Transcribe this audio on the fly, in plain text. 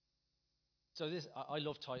So this, I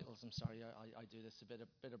love titles. I'm sorry, I do this, a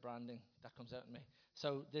bit of branding that comes out in me.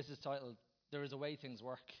 So this is titled, There is a Way Things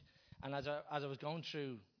Work. And as I was going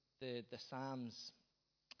through the Psalms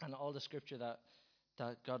and all the scripture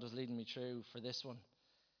that God was leading me through for this one,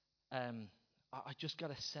 I just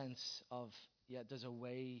got a sense of, there's a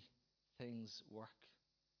way things work,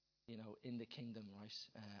 in the kingdom, right?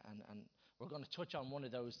 And we're going to touch on one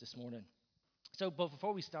of those this morning. So, but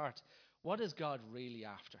before we start, what is God really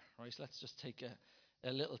after, right? So let's just take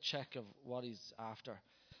a little check of what he's after.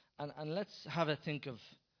 And let's have a think of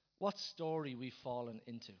what story we've fallen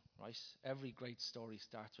into, right? Every great story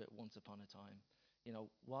starts with once upon a time.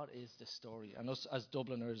 What is the story? And us as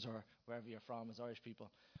Dubliners or wherever you're from, as Irish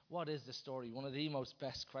people, what is the story? One of the most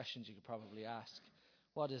best questions you could probably ask.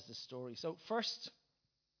 What is the story? So first,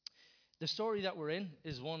 the story that we're in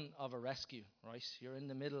is one of a rescue, right? You're in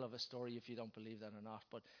the middle of a story if you don't believe that or not.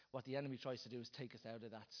 But what the enemy tries to do is take us out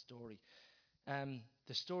of that story.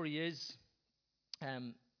 The story is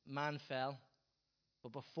man fell.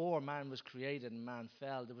 But before man was created and man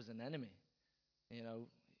fell, there was an enemy.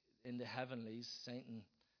 In the heavenlies, Satan,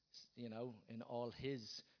 in all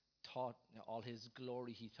his thought, all his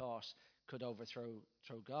glory he thought could overthrow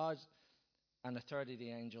God. And a third of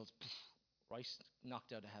the angels, right,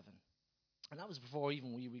 knocked out of heaven. And that was before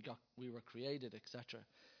even we were created, etc.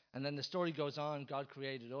 And then the story goes on. God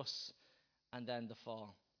created us, and then the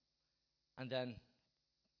fall, and then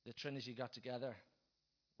the Trinity got together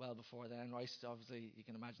well before then, right? So obviously, you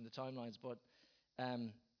can imagine the timelines, but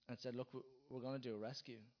and said, look, we're going to do a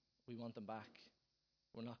rescue. We want them back.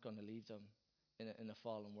 We're not going to leave them in a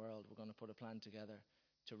fallen world. We're going to put a plan together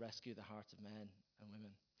to rescue the hearts of men and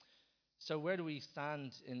women. So where do we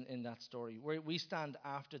stand in that story? We stand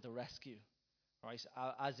after the rescue. Right,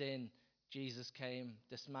 as in Jesus came,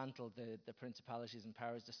 dismantled the principalities and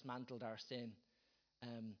powers, dismantled our sin,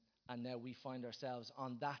 and now we find ourselves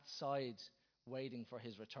on that side waiting for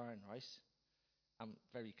his return, right? I'm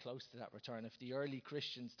very close to that return. If the early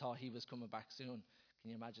Christians thought he was coming back soon, can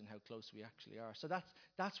you imagine how close we actually are? So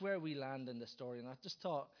that's where we land in the story, and I just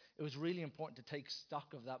thought it was really important to take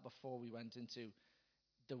stock of that before we went into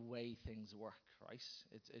the way things work, right?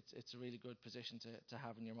 It's a really good position to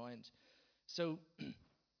have in your mind. So,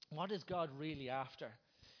 what is God really after?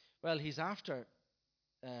 Well, he's after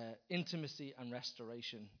intimacy and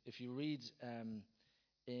restoration. If you read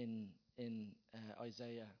in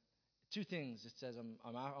Isaiah, two things. It says,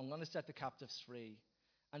 I'm going to set the captives free.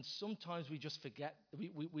 And sometimes we just forget,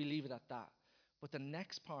 we leave it at that. But the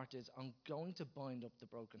next part is, I'm going to bind up the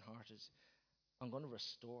brokenhearted. I'm going to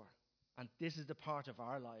restore. And this is the part of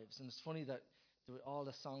our lives. And it's funny that all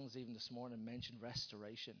the songs even this morning mentioned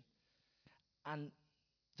restoration. And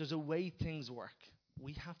there's a way things work.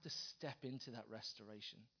 We have to step into that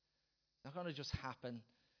restoration. It's not going to just happen.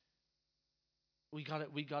 We got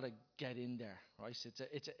to get in there, right?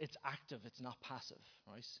 It's active. It's not passive,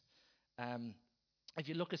 right? If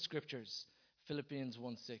you look at scriptures, Philippians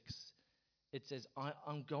 1:6, it says,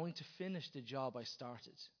 "I'm going to finish the job I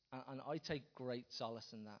started," and I take great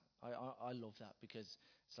solace in that. I love that because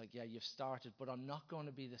it's like, yeah, you've started, but I'm not going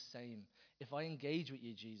to be the same. If I engage with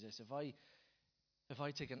you, Jesus, if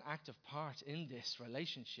I take an active part in this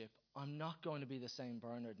relationship, I'm not going to be the same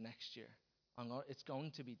Bernard next year. It's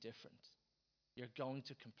going to be different. You're going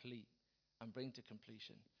to complete and bring to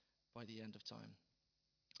completion by the end of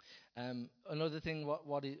time. Another thing,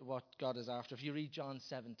 what God is after, if you read John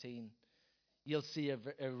 17, you'll see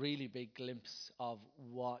a really big glimpse of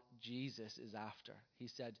what Jesus is after. He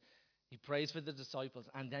said, he prays for the disciples,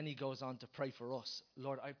 and then he goes on to pray for us.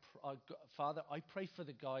 Lord, Father, I pray for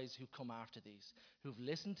the guys who come after these, who've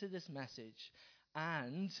listened to this message,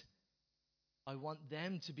 and I want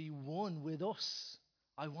them to be one with us.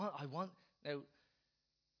 I want now,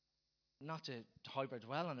 not to hyper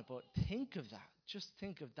dwell on it, but think of that. Just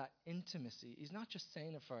think of that intimacy. He's not just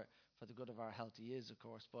saying it for the good of our health. He is, of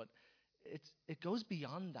course, but it goes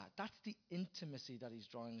beyond that. That's the intimacy that he's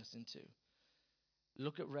drawing us into.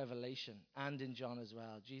 Look at Revelation and in John as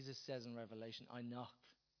well. Jesus says in Revelation, I knock.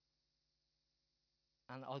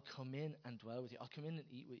 And I'll come in and dwell with you. I'll come in and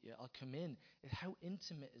eat with you. I'll come in. How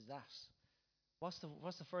intimate is that? What's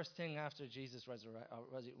the first thing after Jesus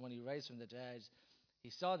when he raised from the dead? He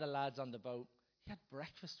saw the lads on the boat. He had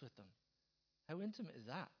breakfast with them. How intimate is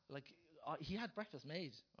that? Like, he had breakfast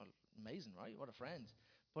made. Oh, amazing, right? What a friend.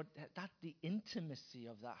 But that's the intimacy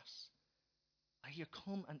of that. Here,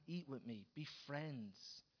 come and eat with me. Be friends.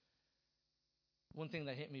 One thing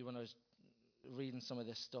that hit me when I was reading some of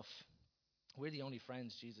this stuff, we're the only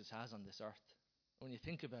friends Jesus has on this earth. When you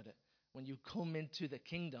think about it, when you come into the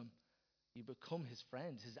kingdom, you become his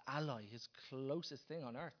friend, his ally, his closest thing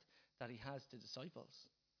on earth. that he has to disciples.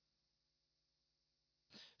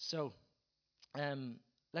 So,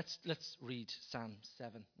 let's read Psalm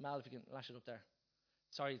 7. Mal, if you can lash it up there.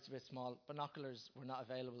 Sorry, it's a bit small. Binoculars were not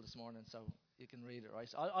available this morning, so you can read it, right?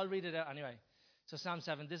 So I'll read it out anyway. So Psalm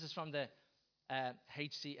 7, this is from the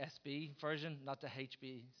HCSB version, not the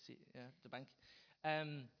HBC, the bank.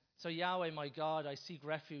 So Yahweh, my God, I seek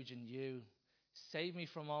refuge in you. Save me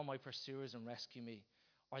from all my pursuers and rescue me,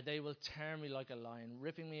 or they will tear me like a lion,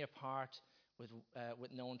 ripping me apart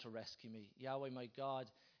with no one to rescue me. Yahweh, my God,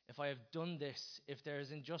 if I have done this, if there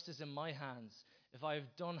is injustice in my hands, if I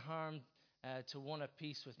have done harm to one at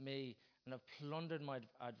peace with me, and have plundered my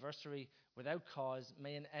adversary without cause,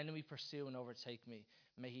 may an enemy pursue and overtake me.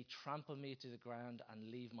 May he trample me to the ground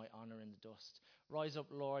and leave my honor in the dust. Rise up,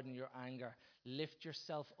 Lord, in your anger. Lift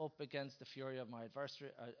yourself up against the fury of my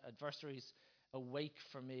adversaries. Awake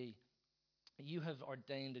for me. You have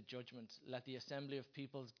ordained a judgment. Let the assembly of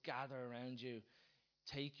peoples gather around you.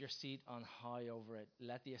 Take your seat on high over it.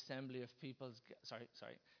 Let the assembly of peoples...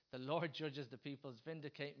 The Lord judges the peoples.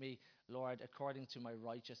 Vindicate me, Lord, according to my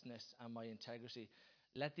righteousness and my integrity.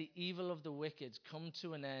 Let the evil of the wicked come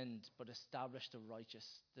to an end, but establish the righteous.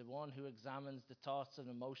 The one who examines the thoughts and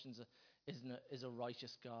emotions is a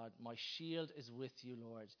righteous God. My shield is with you,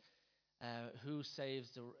 Lord, who saves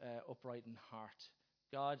the upright in heart.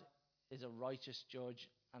 God is a righteous judge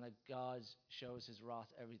and a God shows his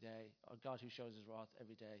wrath every day. A God who shows his wrath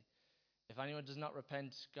every day. If anyone does not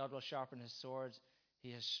repent, God will sharpen his sword.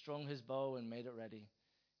 He has strung his bow and made it ready.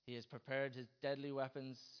 He has prepared his deadly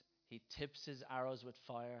weapons. He tips his arrows with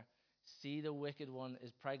fire. See, the wicked one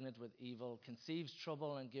is pregnant with evil, conceives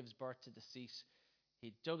trouble and gives birth to deceit.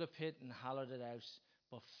 He dug a pit and hollowed it out,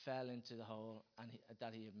 but fell into the hole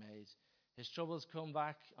that he had made. His troubles come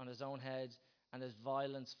back on his own head, and his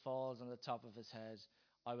violence falls on the top of his head.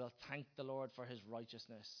 I will thank the Lord for his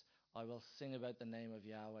righteousness. I will sing about the name of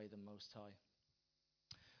Yahweh the Most High.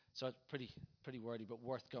 So it's pretty wordy, but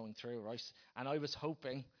worth going through, right? And I was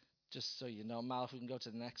hoping, just so you know, Mal, if we can go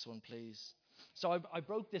to the next one, please. So I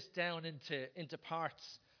broke this down into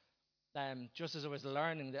parts, just as I was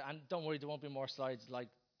learning. And don't worry, there won't be more slides like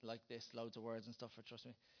this, loads of words and stuff. Trust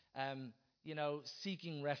me.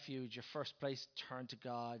 Seeking refuge, your first place, turn to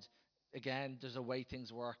God. Again, there's a way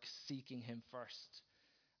things work, seeking him first.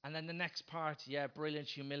 And then the next part, brilliant,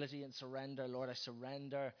 humility and surrender. Lord, I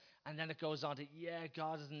surrender. And then it goes on to,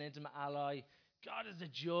 God is an intimate ally. God is a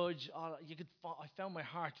judge. I found my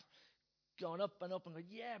heart going up and going,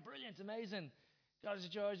 brilliant, amazing. God is a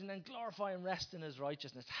judge. And then glorify and rest in his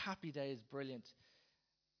righteousness. Happy days, brilliant.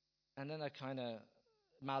 And then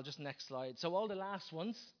Mal, just next slide. So all the last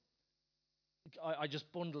ones, I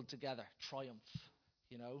just bundled together. Triumph,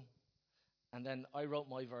 And then I wrote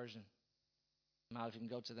my version. Mal, if you can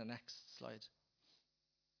go to the next slide.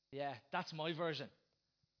 Yeah, that's my version.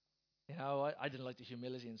 I didn't like the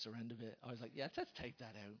humility and surrender bit. I was like, let's take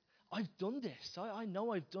that out. I've done this. I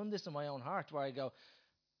know I've done this in my own heart where I go,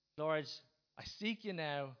 Lord, I seek you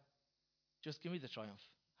now. Just give me the triumph.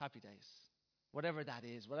 Happy days. Whatever that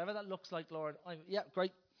is, whatever that looks like, Lord.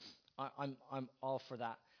 Great. I'm all for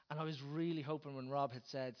that. And I was really hoping when Rob had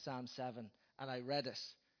said Psalm 7 and I read it,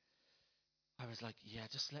 I was like,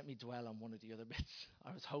 just let me dwell on one of the other bits.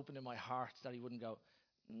 I was hoping in my heart that he wouldn't go,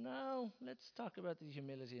 no, let's talk about the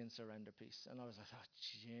humility and surrender piece. And I was like,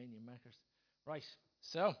 you makers. Right,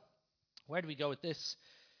 so where do we go with this?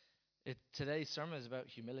 Today's sermon is about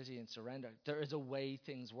humility and surrender. There is a way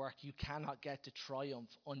things work. You cannot get to triumph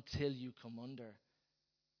until you come under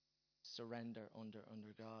surrender, under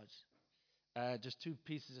God. There's two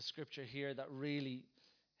pieces of scripture here that really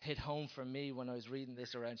hit home for me when I was reading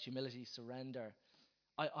this around humility, surrender.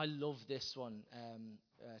 I love this one,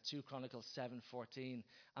 2 Chronicles 7:14.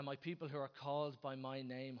 And my people who are called by my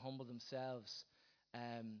name humble themselves,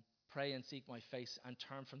 pray and seek my face and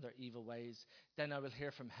turn from their evil ways. Then I will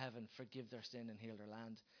hear from heaven, forgive their sin and heal their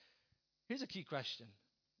land. Here's a key question.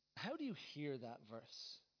 How do you hear that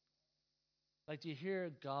verse? Like, do you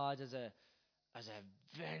hear God as a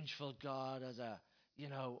vengeful God,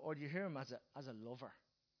 or do you hear him as a lover,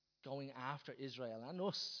 going after Israel and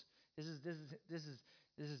us? This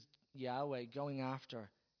is Yahweh going after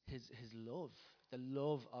his love, the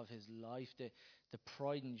love of his life, the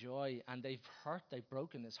pride and joy, and they've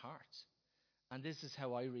broken his heart. And this is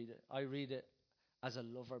how I read it. I read it as a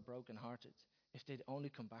lover brokenhearted. If they'd only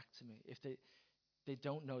come back to me, if they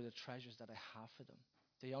don't know the treasures that I have for them,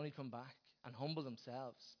 they only come back and humble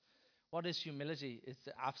themselves. What is humility? It's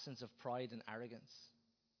the absence of pride and arrogance.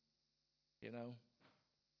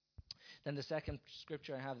 Then the second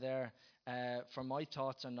scripture I have there, for my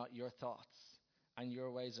thoughts are not your thoughts, and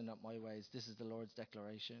your ways are not my ways. This is the Lord's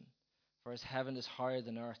declaration. For as heaven is higher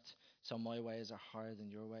than earth, so my ways are higher than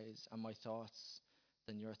your ways, and my thoughts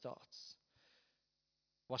than your thoughts.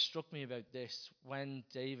 What struck me about this, when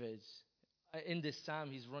David, in this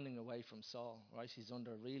psalm, he's running away from Saul, right? He's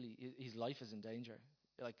under his life is in danger.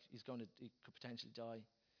 Like, he could potentially die.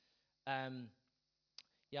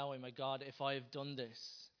 Yahweh, my God, if I have done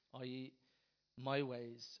this, i.e., my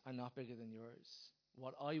ways are not bigger than yours.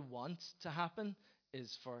 What I want to happen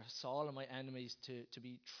is for Saul and my enemies to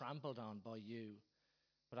be trampled on by you.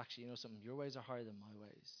 But actually, you know something? Your ways are higher than my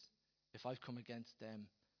ways. If I've come against them,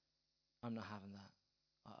 I'm not having that.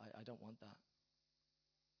 I don't want that.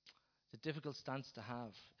 It's a difficult stance to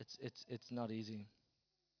have. It's not easy.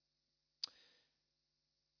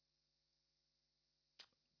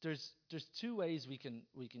 There's two ways we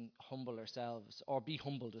can humble ourselves or be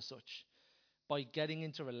humbled as such. By getting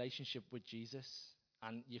into relationship with Jesus,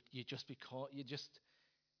 and you just become, you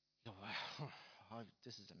go, wow,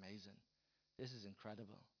 this is amazing. This is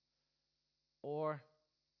incredible. Or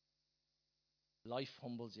life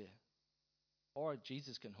humbles you. Or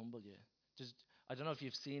Jesus can humble you. I don't know if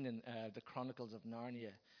you've seen in the Chronicles of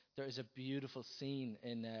Narnia, there is a beautiful scene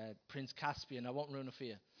in Prince Caspian. I won't ruin it for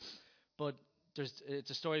you. But it's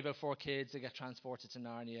a story about 4 kids that get transported to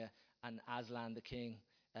Narnia, and Aslan the king,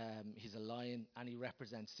 he's a lion, and he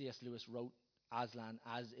represents, C.S. Lewis wrote Aslan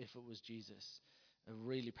as if it was Jesus. A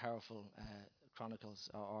really powerful chronicles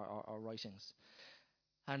or writings.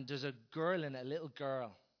 And there's a girl in it, a little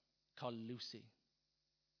girl called Lucy.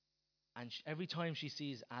 And every time she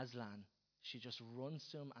sees Aslan, she just runs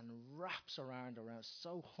to him and wraps around.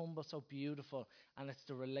 So humble, so beautiful. And it's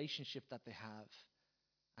the relationship that they have.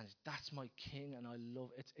 And that's my king, and I love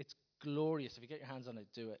it. It's glorious. If you get your hands on it,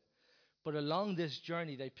 do it. But along this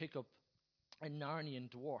journey, they pick up a Narnian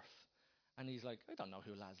dwarf. And he's like, I don't know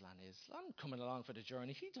who Aslan is. I'm coming along for the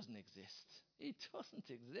journey. He doesn't exist. He doesn't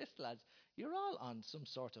exist, lads. You're all on some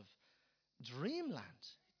sort of dreamland.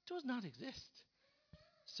 It does not exist.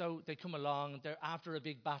 So they come along. They're after a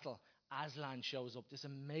big battle. Aslan shows up, this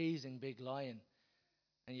amazing big lion.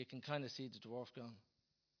 And you can kind of see the dwarf going,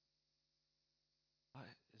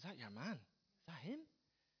 is that your man? Is that him?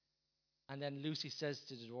 And then Lucy says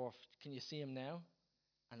to the dwarf, can you see him now?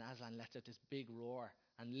 And Aslan lets out this big roar.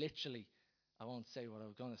 And literally, I won't say what I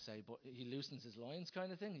was going to say, but he loosens his loins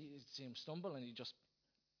kind of thing. You see him stumble and he just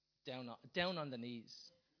down on the knees.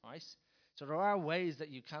 Right? So there are ways that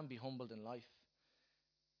you can be humbled in life.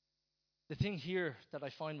 The thing here that I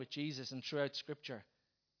find with Jesus and throughout Scripture,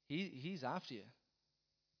 he's after you.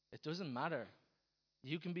 It doesn't matter.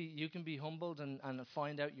 You can be humbled and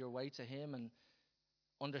find out your way to him and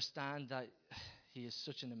understand that he is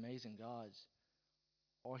such an amazing God.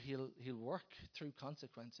 Or he'll work through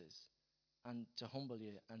consequences and to humble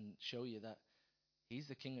you and show you that he's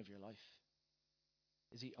the king of your life.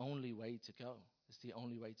 It's the only way to go. It's the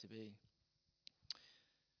only way to be.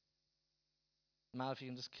 Mal, if you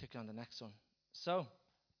can just click on the next one. So,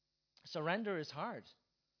 surrender is hard.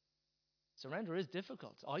 Surrender is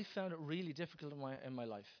difficult. I found it really difficult in my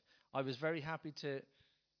life. I was very happy to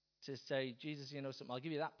say, Jesus, you know something, I'll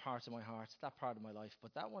give you that part of my heart, that part of my life,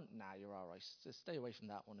 but that one, nah, you're all right. Just stay away from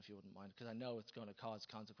that one if you wouldn't mind, because I know it's going to cause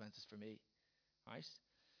consequences for me. Right?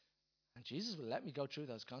 And Jesus will let me go through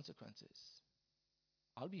those consequences.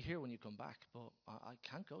 I'll be here when you come back, but I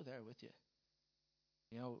can't go there with you.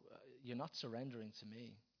 You know, you're not surrendering to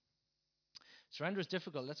me. Surrender is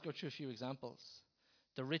difficult. Let's go through a few examples.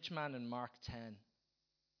 The rich man in Mark 10.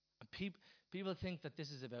 And people think that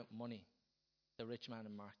this is about money. The rich man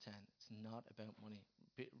in Mark 10. It's not about money.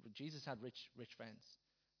 Jesus had rich friends.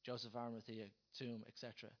 Joseph, Arimathea, Tomb,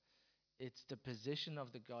 etc. It's the position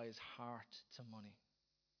of the guy's heart to money.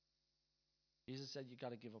 Jesus said you've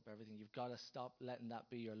got to give up everything. You've got to stop letting that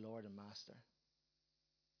be your Lord and Master.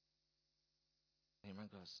 And your man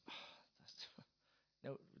goes,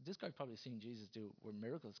 now, this guy probably seen Jesus do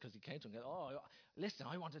miracles because he came to him and goes, listen,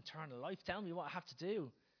 I want eternal life. Tell me what I have to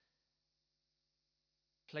do.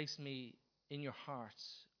 Place me in your heart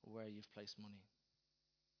where you've placed money.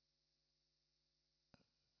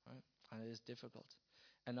 Right? And it is difficult.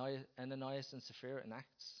 Ananias and Sapphira in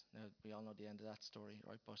Acts, now we all know the end of that story,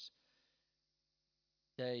 right? But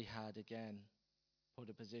they had again put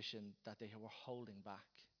a position that they were holding back.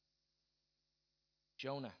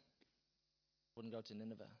 Jonah wouldn't go to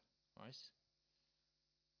Nineveh, right?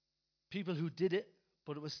 People who did it,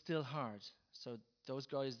 but it was still hard. So those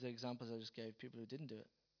guys, the examples I just gave, people who didn't do it,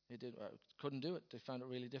 couldn't do it. They found it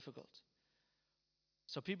really difficult.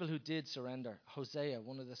 So people who did surrender, Hosea,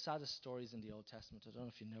 one of the saddest stories in the Old Testament. I don't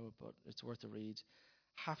know if you know it, but it's worth a read.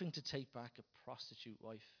 Having to take back a prostitute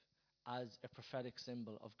wife as a prophetic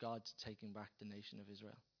symbol of God taking back the nation of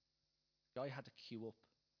Israel. The guy had to queue up.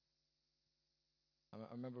 I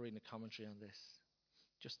remember reading a commentary on this.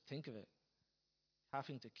 Just think of it.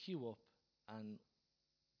 Having to queue up and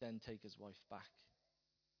then take his wife back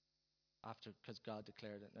after, because God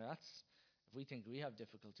declared it. Now that's, if we think we have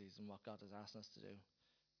difficulties in what God has asked us to do,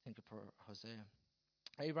 think of poor Hosea.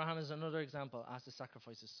 Abraham is another example, asked to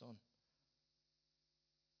sacrifice his son.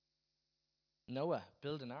 Noah,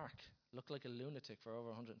 build an ark. Looked like a lunatic for over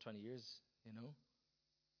 120 years, you know.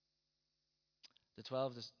 The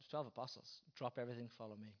 12 apostles, drop everything,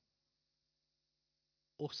 follow me.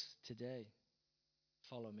 Us today,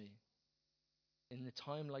 follow me. In a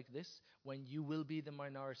time like this, when you will be the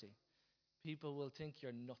minority, people will think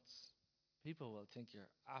you're nuts. People will think you're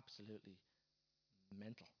absolutely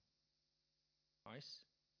mental. Right?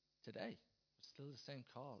 Today, it's still the same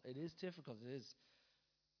call. It is difficult, it is.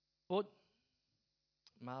 But,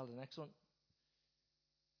 Mal, the next one.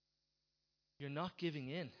 You're not giving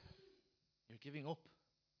in. You're giving up.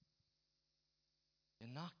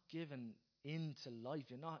 You're not giving into life.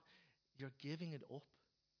 You're giving it up.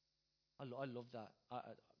 I love that.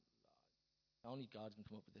 Only God can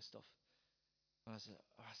come up with this stuff. And I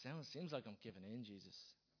said, it seems like I'm giving in, Jesus.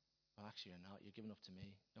 Well, actually, you're not. You're giving up to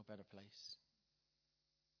me. No better place.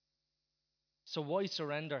 So why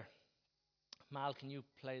surrender? Mal, can you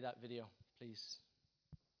play that video, please?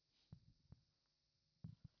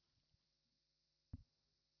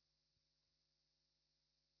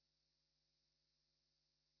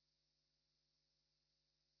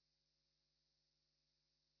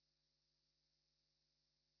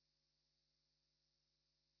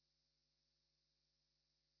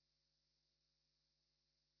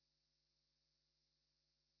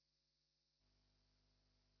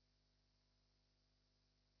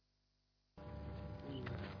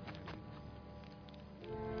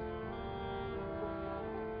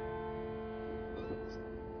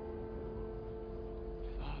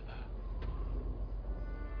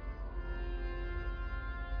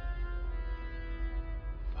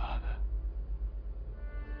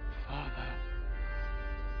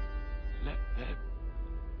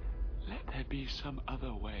 Be some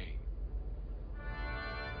other way.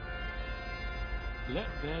 Let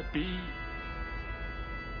there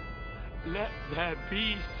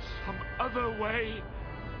be some other way.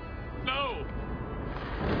 No!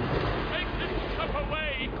 Take this cup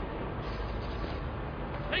away!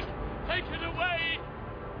 Take it away!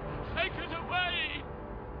 Take it away!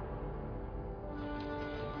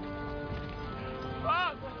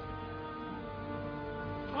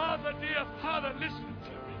 Father, dear Father, listen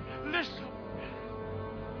to me. Listen.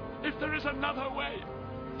 If there is another way,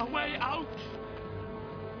 a way out,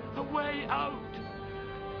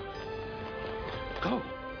 go,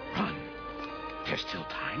 run. There's still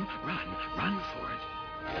time. Run for it.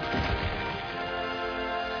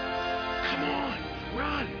 Come on,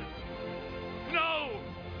 run. No,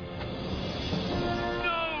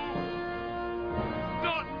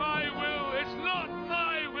 not my will. It's not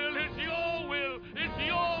my will. It's your will. It's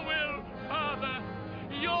your will, Father.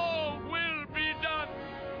 Your will be done.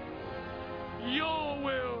 Your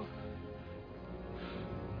will.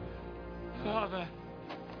 Father.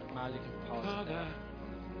 Mal, you can pause Father. it there.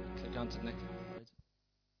 Click on to the next slide.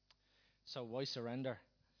 So why surrender?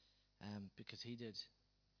 Because he did.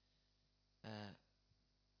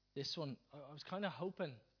 This one, I was kind of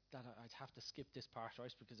hoping that I'd have to skip this part,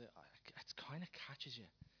 right? Because it kind of catches you.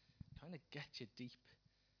 Kind of gets you deep.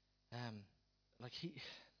 Like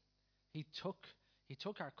he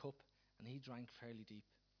took our cup and he drank fairly deep.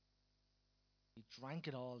 He drank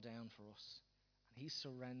it all down for us, and he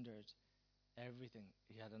surrendered everything.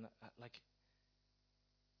 He had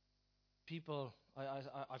people.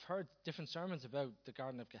 I've heard different sermons about the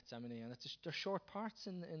Garden of Gethsemane, and they're short parts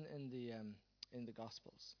in the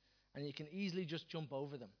Gospels, and you can easily just jump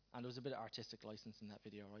over them. And there was a bit of artistic license in that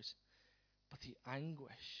video, right? But the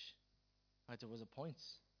anguish, right? There was a point,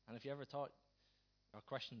 and if you ever thought or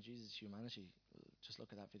questioned Jesus' humanity, just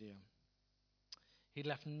look at that video. He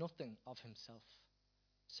left nothing of himself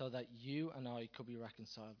so that you and I could be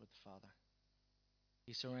reconciled with the Father.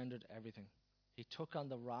 He surrendered everything. He took on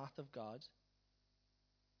the wrath of God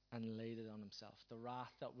and laid it on himself. The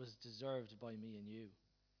wrath that was deserved by me and you.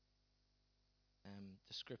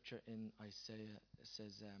 The scripture in Isaiah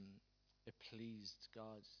says it pleased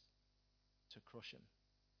God to crush him.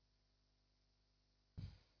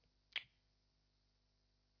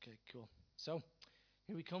 Okay, cool. So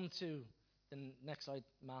here we come to the next slide,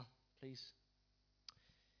 Mal, please.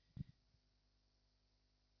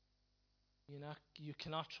 You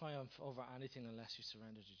cannot triumph over anything unless you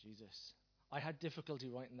surrender to Jesus. I had difficulty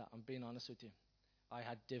writing that. I'm being honest with you. I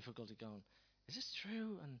had difficulty going, is this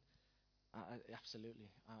true? And Absolutely.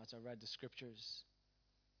 As I read the scriptures,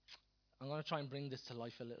 I'm going to try and bring this to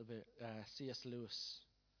life a little bit. C.S. Lewis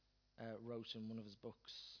wrote in one of his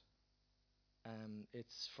books.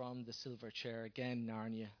 It's from The Silver Chair, again,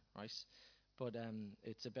 Narnia, right? But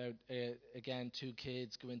it's about, again, two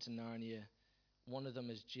kids go into Narnia. One of them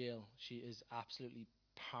is Jill. She is absolutely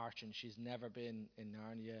parching. She's never been in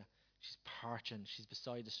Narnia. She's parching. She's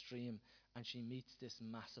beside a stream, and she meets this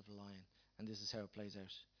massive lion. And this is how it plays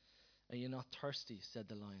out. "Are you not thirsty?" said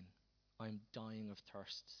the lion. "I'm dying of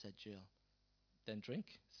thirst," said Jill. "Then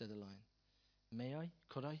drink," said the lion. "May I?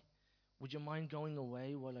 Could I? Would you mind going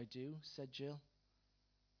away while I do?" said Jill.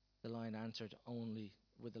 The lion answered only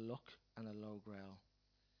with a look and a low growl.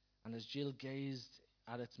 And as Jill gazed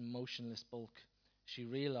at its motionless bulk, she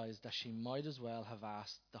realized that she might as well have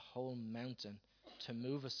asked the whole mountain to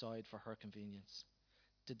move aside for her convenience.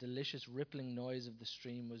 The delicious rippling noise of the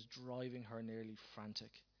stream was driving her nearly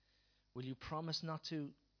frantic. "Will you promise not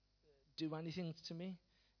to do anything to me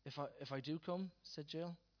if I do come?" said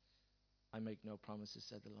Jill. "I make no promises,"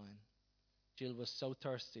 said the lion. Jill was so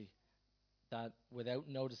thirsty that without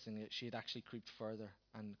noticing it, she had actually creeped further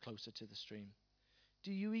and closer to the stream.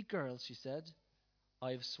 "Do you eat girls?" she said.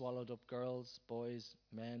 "I've swallowed up girls, boys,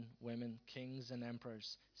 men, women, kings and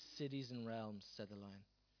emperors, cities and realms," said the lion.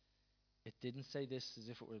 It didn't say this as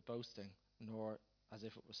if it were boasting, nor as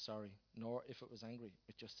if it was sorry, nor if it was angry.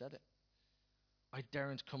 It just said it. "I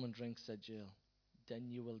daren't come and drink," said Jill. "Then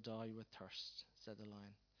you will die with thirst," said the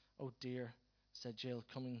lion. "Oh dear," said Jill,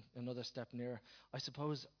 coming another step nearer. I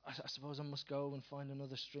suppose I must go and find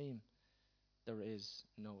another stream." "There is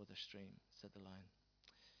no other stream," said the lion.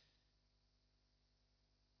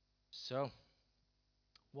 So,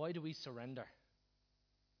 why do we surrender?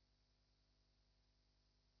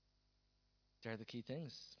 They're the key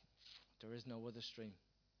things. There is no other stream.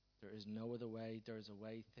 There is no other way. There is a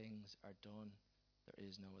way things are done. There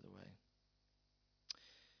is no other way.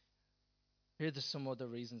 Here are some other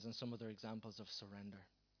reasons and some other examples of surrender.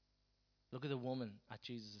 Look at the woman at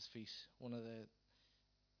Jesus' feet. One of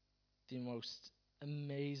the most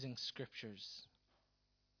amazing scriptures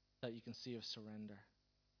that you can see of surrender.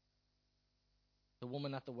 The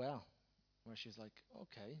woman at the well, where she's like,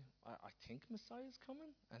 "Okay, I think Messiah's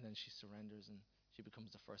coming," and then she surrenders and she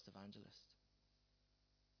becomes the first evangelist.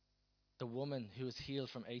 The woman who was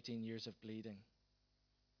healed from 18 years of bleeding,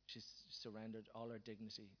 she surrendered all her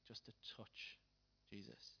dignity just to touch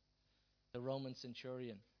Jesus. The Roman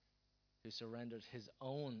centurion who surrendered his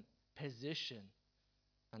own position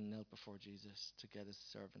and knelt before Jesus to get his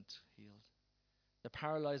servant healed. The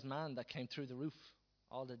paralyzed man that came through the roof,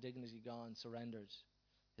 all the dignity gone, surrendered.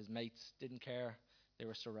 His mates didn't care, they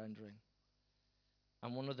were surrendering.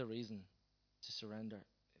 And one other reason to surrender,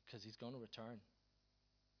 because he's going to return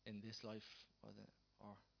in this life, or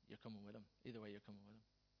you're coming with him. Either way, you're coming with him.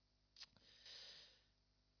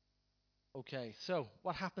 Okay, so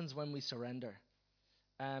what happens when we surrender?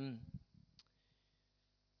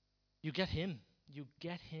 You get him. You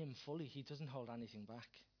get him fully. He doesn't hold anything back.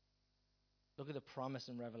 Look at the promise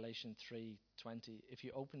in Revelation 3:20. "If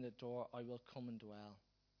you open the door, I will come and dwell."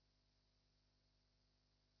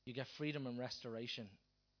 You get freedom and restoration.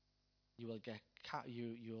 You will get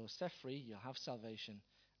you'll set free. You'll have salvation.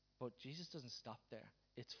 But Jesus doesn't stop there.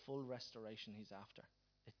 It's full restoration he's after.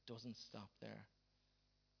 It doesn't stop there.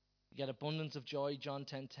 You get abundance of joy, John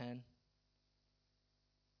 10:10.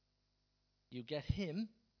 You get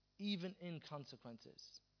him even in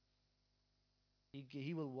consequences.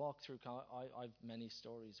 He will walk through. I've many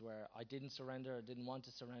stories where I didn't surrender, I didn't want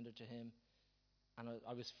to surrender to him, and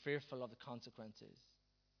I was fearful of the consequences.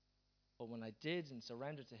 But when I did and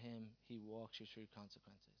surrendered to him, he walks you through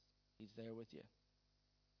consequences. He's there with you.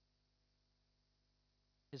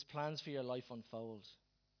 His plans for your life unfold.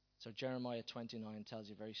 So Jeremiah 29 tells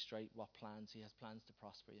you very straight what plans. He has plans to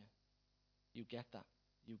prosper you. You get that.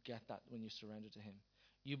 You get that when you surrender to him.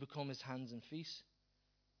 You become his hands and feet.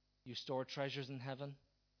 You store treasures in heaven.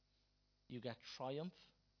 You get triumph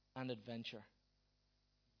and adventure.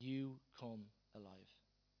 You come alive.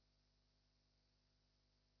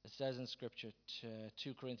 It says in Scripture,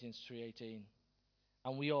 2 Corinthians 3:18,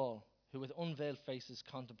 "And we all, who with unveiled faces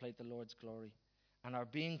contemplate the Lord's glory, and are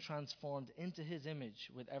being transformed into his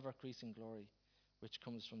image with ever-increasing glory, which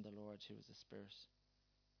comes from the Lord, who is the Spirit."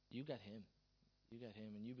 You get him. You get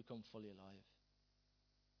him, and you become fully alive.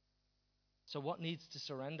 So what needs to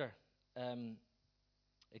surrender?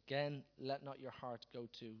 Again, let not your heart go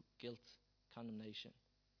to guilt, condemnation,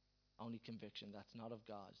 only conviction. That's not of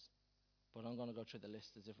God. But I'm going to go through the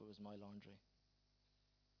list as if it was my laundry.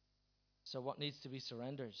 So what needs to be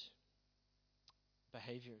surrendered?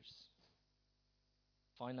 Behaviors,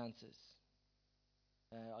 finances,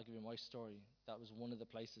 I'll give you my story. That was one of the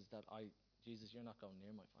places that Jesus, you're not going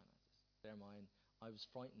near my finances. They're mine. I was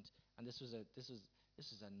frightened, and this is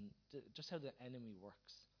just how the enemy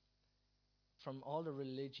works. From all the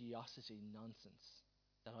religiosity nonsense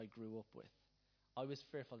that I grew up with, I was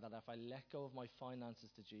fearful that if I let go of my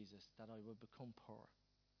finances to Jesus, that I would become poor.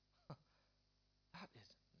 That is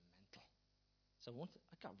mental. So once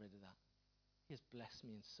I got rid of that, He has blessed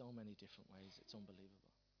me in so many different ways. It's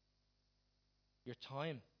unbelievable. Your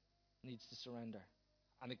time needs to surrender.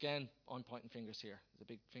 And again, I'm pointing fingers here. There's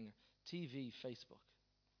a big finger. TV, Facebook.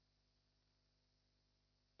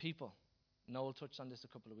 People. Noel touched on this a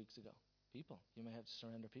couple of weeks ago. People. You may have to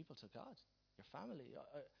surrender people to God. Your family.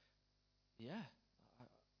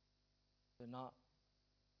 They're not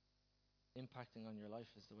impacting on your life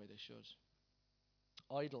as the way they should.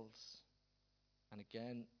 Idols. And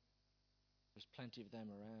again, there's plenty of them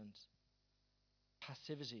around.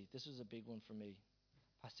 Passivity. This was a big one for me.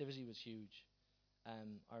 Passivity was huge.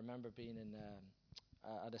 I remember being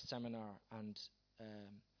at a seminar and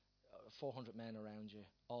 400 men around you,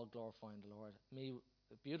 all glorifying the Lord. Me,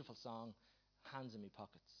 a beautiful song, hands in my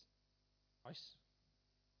pockets. Right?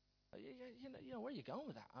 You know, where are you going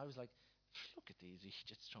with that? I was like, look at these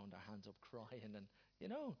idiots throwing their hands up, crying, and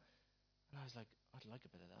and I was like, I'd like a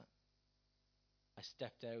bit of that. I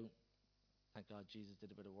stepped out. Thank God Jesus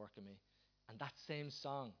did a bit of work in me. And that same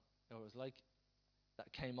song, it was like,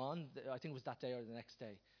 that came on, I think it was that day or the next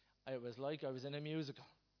day. It was like I was in a musical,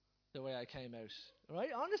 the way I came out. Right?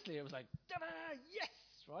 Honestly, it was like, ta-da, yes,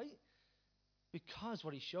 right? Because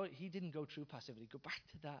what he showed, he didn't go through passivity. Go back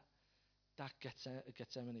to that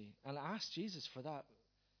Gethsemane and ask Jesus for that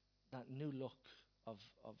new look of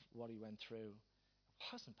what he went through.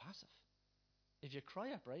 It wasn't passive. If you cry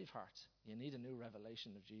at Braveheart, you need a new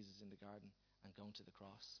revelation of Jesus in the garden and going to the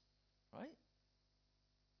cross. Right?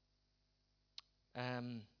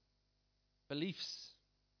 Beliefs.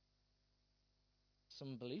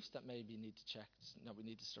 Some beliefs that maybe need to check, that we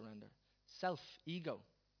need to surrender. Self, ego.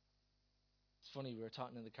 It's funny, we were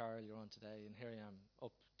talking in the car earlier on today, and here I am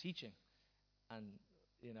up teaching. And,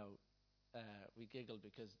 we giggled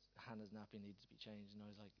because Hannah's nappy needs to be changed. And I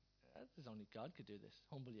was like, there's only God could do this.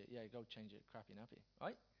 Humble you. Yeah, go change a crappy nappy.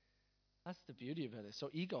 Right? That's the beauty about it. So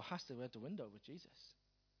ego has to go out the window with Jesus.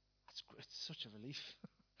 It's such a relief.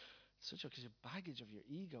 Because your baggage of your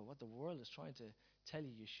ego, what the world is trying to tell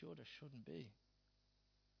you should or shouldn't be.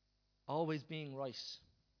 Always being right.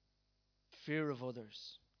 Fear of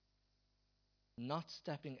others. Not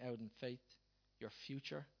stepping out in faith. Your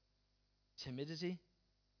future. Timidity.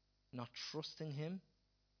 Not trusting Him.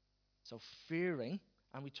 So fearing,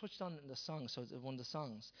 and we touched on it in the song, so it's one of the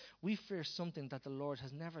songs. We fear something that the Lord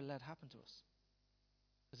has never let happen to us.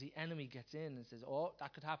 Because the enemy gets in and says, oh,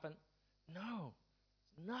 that could happen. No.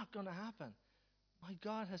 Not going to happen. My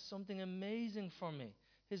God has something amazing for me.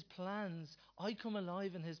 His plans, I come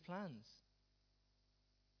alive in His plans.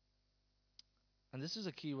 And this is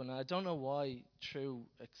a key one. I don't know why through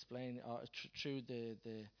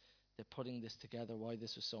the putting this together, why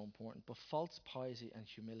this was so important. But false piety and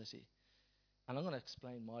humility. And I'm going to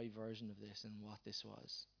explain my version of this and what this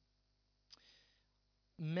was.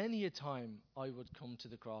 Many a time I would come to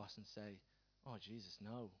the cross and say, oh, Jesus,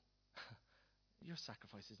 no. Your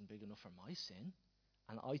sacrifice isn't big enough for my sin.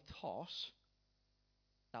 And I thought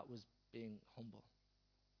that was being humble.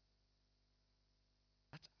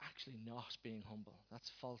 That's actually not being humble. That's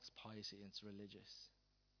false piety and it's religious.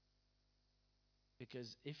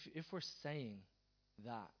 Because if we're saying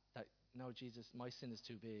that no, Jesus, my sin is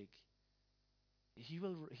too big, he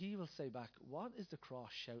will say back, what is the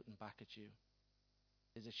cross shouting back at you?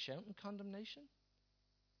 Is it shouting condemnation?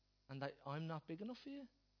 And that I'm not big enough for you?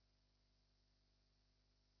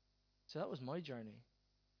 So that was my journey.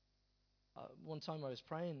 One time I was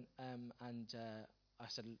praying and I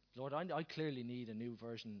said, Lord, I clearly need a new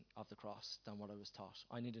version of the cross than what I was taught.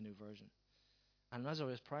 I need a new version. And as I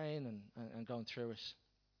was praying and going through it,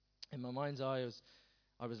 in my mind's eye,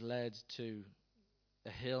 I was led to a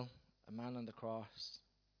hill, a man on the cross,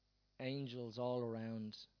 angels all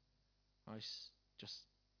around, right, just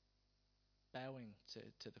bowing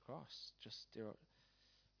to the cross, just they're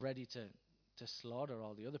ready to slaughter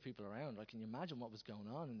all the other people around. Like, can you imagine what was going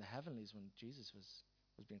on in the heavenlies when Jesus was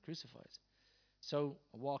being crucified? So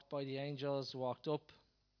I walked by the angels, walked up,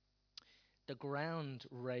 the ground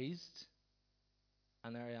raised,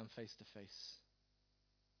 and there I am face to face.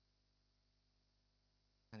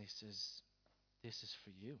 And he says, this is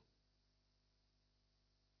for you.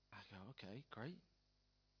 I go, okay, great.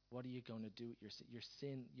 What are you going to do with your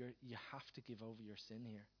sin? You have to give over your sin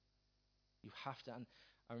here. You have to. And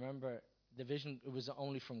I remember the vision, it was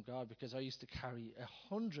only from God, because I used to carry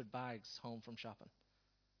 100 bags home from shopping.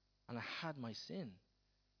 And I had my sin.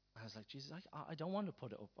 I was like, Jesus, I don't want to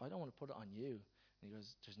put it up. I don't want to put it on you. And he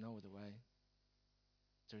goes, there's no other way.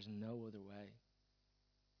 There's no other way.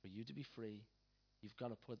 For you to be free, you've got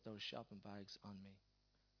to put those shopping bags on me.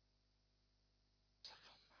 It's like,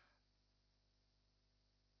 oh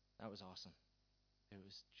man. That was awesome. It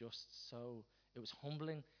was just so, it was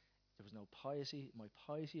humbling. There was no piety. My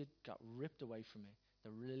piety had got ripped away from me.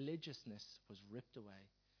 The religiousness was ripped away.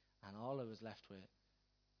 And all I was left with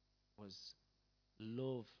was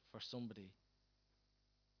love for somebody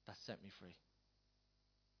that set me free.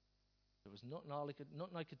 There was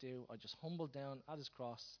nothing I could do. I just humbled down at his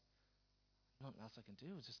cross. Nothing else I can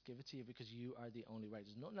do. I'll just give it to you because you are the only way.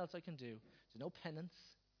 There's nothing else I can do. There's no penance.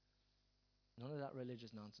 None of that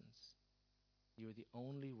religious nonsense. You are the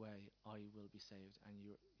only way I will be saved, and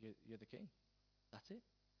you're the king. That's it.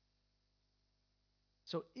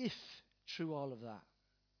 So if through all of that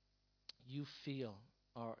you feel,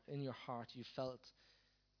 or in your heart you felt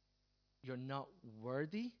you're not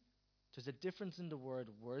worthy, there's a difference in the word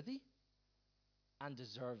worthy and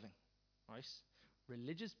deserving, right?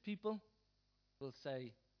 Religious people will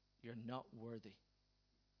say you're not worthy.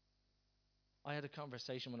 I had a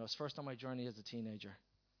conversation when I was first on my journey as a teenager.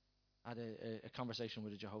 I had a conversation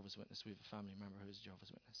with a Jehovah's Witness. We have a family member who's a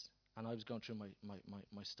Jehovah's Witness. And I was going through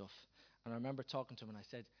my stuff. And I remember talking to him and I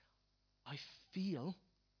said, I feel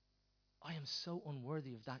I am so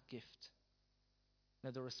unworthy of that gift. Now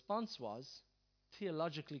the response was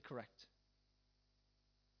theologically correct.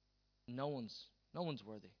 No one's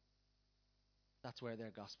worthy. That's where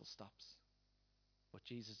their gospel stops. But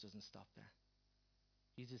Jesus doesn't stop there.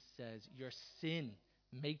 Jesus says, your sin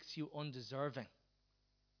makes you undeserving.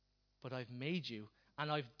 But I've made you,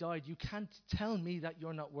 and I've died. You can't tell me that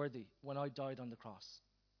you're not worthy when I died on the cross.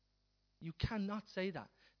 You cannot say that.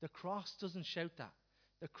 The cross doesn't shout that.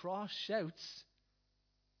 The cross shouts,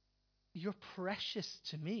 you're precious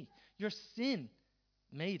to me. Your sin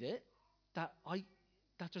made it that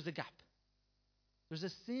there's a gap. There's a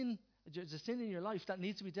sin in your life that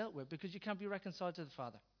needs to be dealt with because you can't be reconciled to the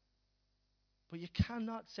Father. But you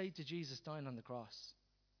cannot say to Jesus dying on the cross,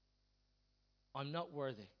 I'm not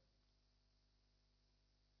worthy.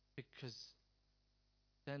 Because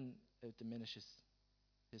then it diminishes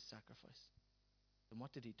his sacrifice. Then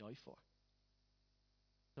what did he die for?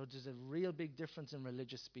 So there's a real big difference in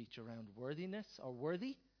religious speech around worthiness or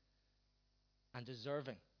worthy and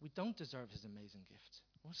deserving. We don't deserve his amazing gift.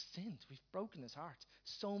 We've sinned. We've broken his heart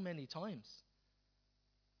so many times.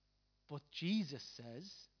 But Jesus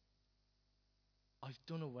says, I've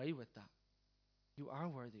done away with that. You are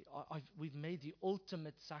worthy. We've made the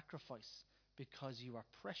ultimate sacrifice because you are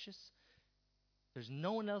precious. There's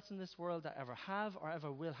no one else in this world that ever have or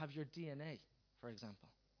ever will have your DNA, for example.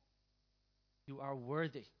 You are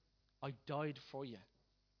worthy. I died for you.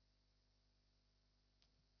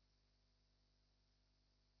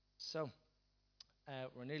 So,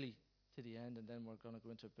 we're nearly to the end, and then we're going to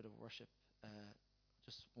go into a bit of worship.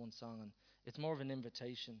 Just one song, and it's more of an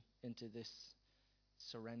invitation into this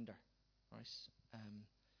surrender, right?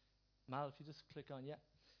 Mal, if you just click on, yeah.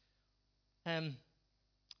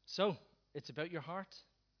 So, it's about your heart.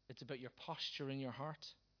 It's about your posture in your heart.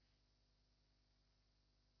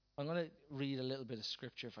 I'm going to read a little bit of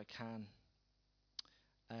scripture if I can.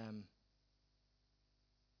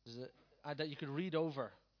 That you could read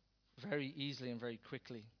over very easily and very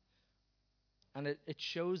quickly. And it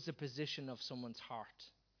shows the position of someone's heart,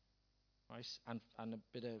 right? And a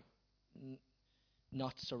bit of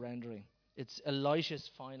not surrendering. It's Elisha's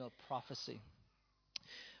final prophecy.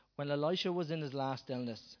 When Elisha was in his last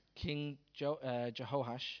illness, King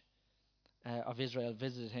Jehoash of Israel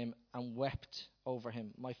visited him and wept over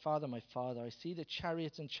him. My father, I see the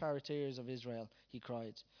chariots and charioteers of Israel, he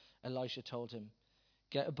cried. Elisha told him,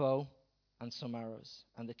 get a bow and some arrows.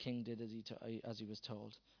 And the king did as he was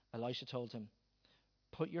told. Elisha told him,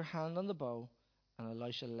 put your hand on the bow. And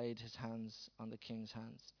Elisha laid his hands on the king's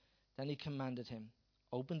hands. Then he commanded him,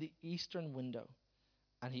 open the eastern window.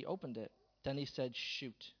 And he opened it. Then he said,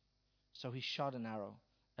 shoot. So he shot an arrow.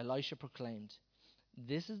 Elisha proclaimed,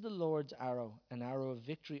 this is the Lord's arrow, an arrow of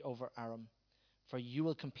victory over Aram. For you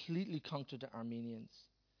will completely conquer the Arameans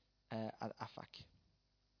at Aphek.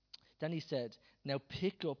 Then he said, now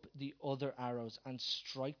pick up the other arrows and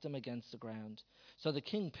strike them against the ground. So the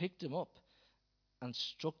king picked them up and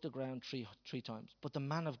struck the ground three times. But the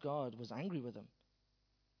man of God was angry with him.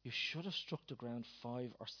 You should have struck the ground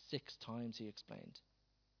 5 or 6 times, he explained.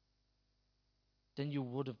 Then you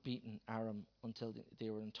would have beaten Aram until they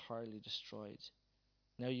were entirely destroyed.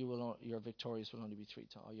 Now your victorious will only be 3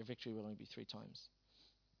 times, or your victory will only be 3 times.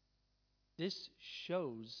 This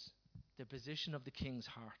shows the position of the king's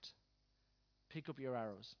heart. Pick up your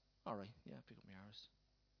arrows. All right, yeah, pick up my arrows.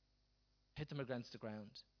 Hit them against the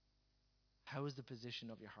ground. How is the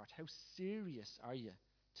position of your heart? How serious are you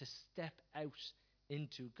to step out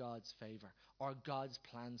into God's favor or God's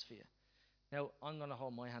plans for you? Now, I'm going to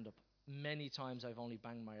hold my hand up. Many times I've only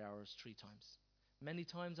banged my arrows 3 times. Many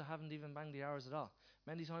times I haven't even banged the arrows at all.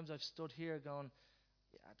 Many times I've stood here going,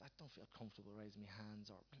 yeah, I don't feel comfortable raising my hands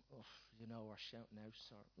or shouting out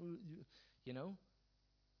or.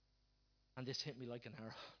 And this hit me like an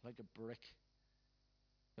arrow, like a brick.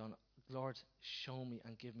 Going, Lord, show me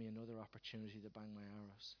and give me another opportunity to bang my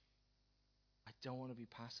arrows. I don't want to be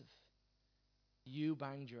passive. You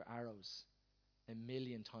banged your arrows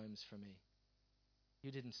 1,000,000 times for me.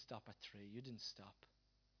 You didn't stop at 3. You didn't stop.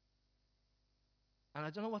 And I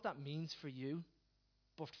don't know what that means for you,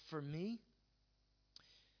 but for me,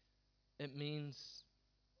 it means,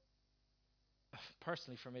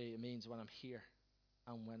 personally for me, it means when I'm here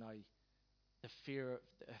and when the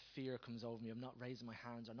fear comes over me, I'm not raising my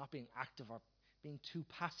hands or not being active or being too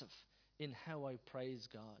passive in how I praise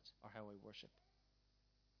God or how I worship.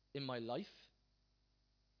 In my life,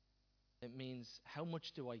 it means how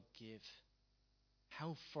much do I give?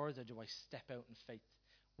 How further do I step out in faith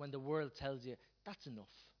when the world tells you, that's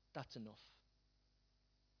enough, that's enough.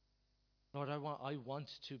 Lord, I want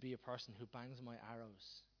to be a person who bangs my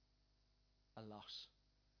arrows a lot.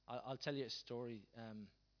 I'll tell you a story, and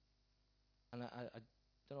I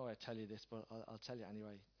don't know why I tell you this, but I'll tell you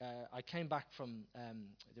anyway. I came back from,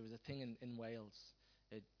 there was a thing in Wales,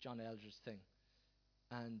 a John Eldridge thing,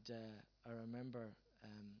 and I remember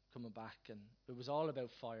coming back, and it was all about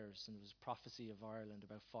fires, and it was prophecy of Ireland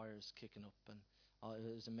about fires kicking up, and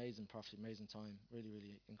it was amazing prophecy, amazing time, really,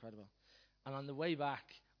 really incredible. And on the way back,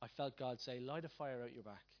 I felt God say, light a fire out your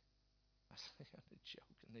back. I was like, I'm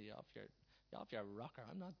joking, you're off your rocker.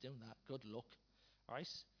 I'm not doing that. Good luck. All right?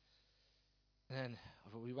 And then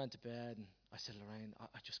we went to bed, and I said, Lorraine,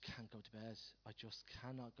 I just can't go to bed. I just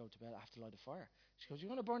cannot go to bed. I have to light a fire. She goes, you're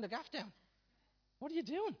going to burn the gaff down. What are you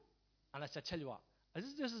doing? And I said, tell you what,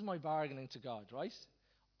 this is my bargaining to God, right?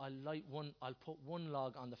 I'll put one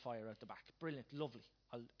log on the fire at the back. Brilliant, lovely.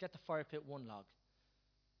 I'll get the fire pit, one log.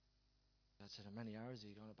 I said, how many hours are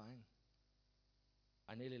you going to bang?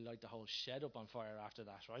 I nearly light the whole shed up on fire after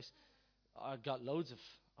that, right? I got loads of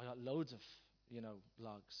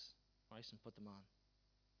logs, right, and put them on.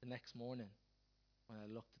 The next morning, when I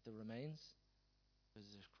looked at the remains, there was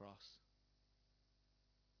this cross.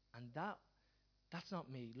 And that's not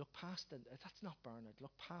me. Look past it. That's not Bernard.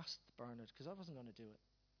 Look past Bernard, because I wasn't going to do it.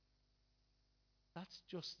 That's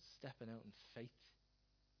just stepping out in faith.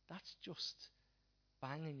 That's just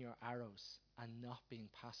banging your arrows and not being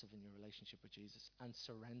passive in your relationship with Jesus and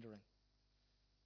surrendering.